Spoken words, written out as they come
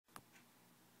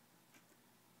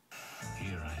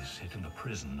sit in the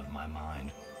prison of my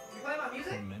mind. You play my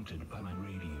music? Tormented by my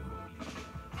radio.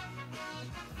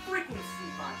 Frequency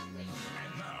modulation.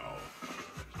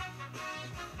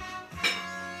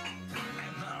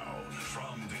 And now,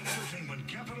 from the entertainment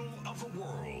capital of the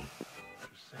world.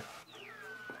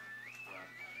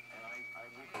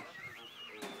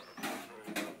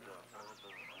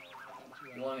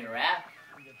 You want me to rap?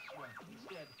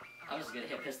 I'm just gonna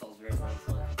hit pistols very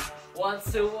nicely. 1,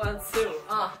 2, 1, 2,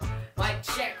 mic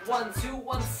check, 1, 2,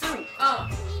 1, 2,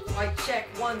 mic check,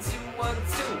 1, 2, 1,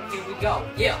 2, here we go,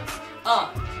 yeah,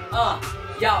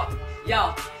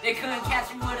 yo, they couldn't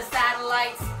catch me with the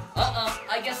satellites,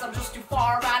 I guess I'm just too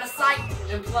far out of sight,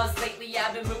 and plus lately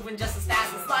I've been moving just as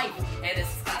fast as light, and this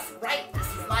is classic, right? This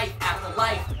is life after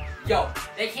life, yo,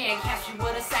 they can't catch me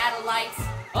with the satellites,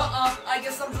 I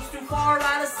guess I'm just too far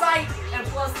out of sight, and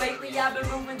plus lately I've been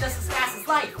moving just as fast as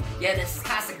light, yeah, this is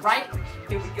classic, right?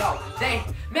 Here we go. They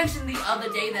mentioned the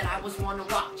other day that I was one to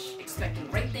watch, expecting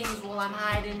great things while I'm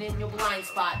hiding in your blind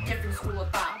spot. Different school of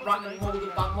thought, rockin' mold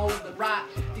about mold and rock.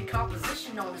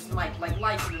 Decomposition on this mic like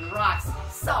lichen and rocks.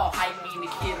 So hype me,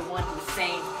 the kid, one who was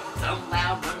sane. So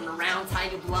loud, running around,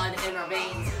 tiny blood in our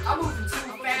veins. I'm moving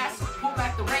too fast, pull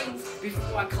back the reins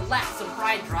before I collapse. Some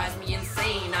pride drives me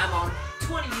insane. I'm on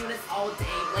 20 units all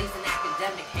day, blazing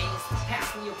academic haze.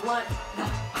 Pass me a blunt,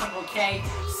 I'm okay.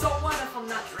 So what if I'm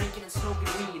not drinking and smoking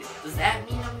weed? Does that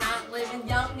mean I'm not living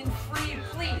young and free?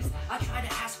 Please, I try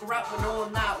to ask her out, but no,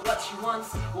 I'm not what she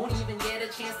wants. Won't even get a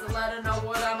chance to let her know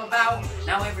what I'm about.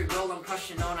 Now every girl I'm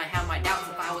crushing on, I have my doubts.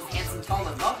 If I was handsome, tall,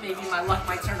 and buff, maybe my luck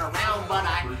might turn around. But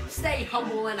I stay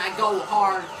humble and I go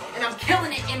hard, and I'm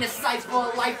killing it in this cypher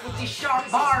of life with these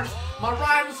sharp bars. My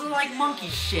rhymes are like monkey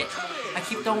shit. I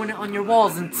keep throwing it on your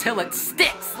walls until it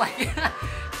sticks. Like,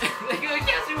 they're gonna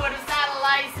catch me with the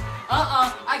satellites.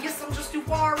 I guess I'm just too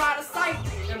far out of sight.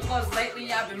 And plus,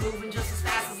 lately I've been moving just as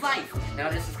fast as life. Now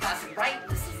this is classic, right?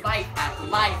 This is life after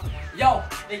life. Yo,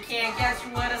 they can't catch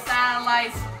me with the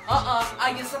satellites.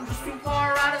 I guess I'm just too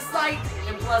far out of sight.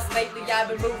 And plus, lately I've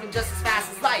been moving just as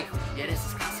fast as life. Yeah, this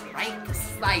is classic, right? This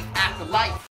is life after life.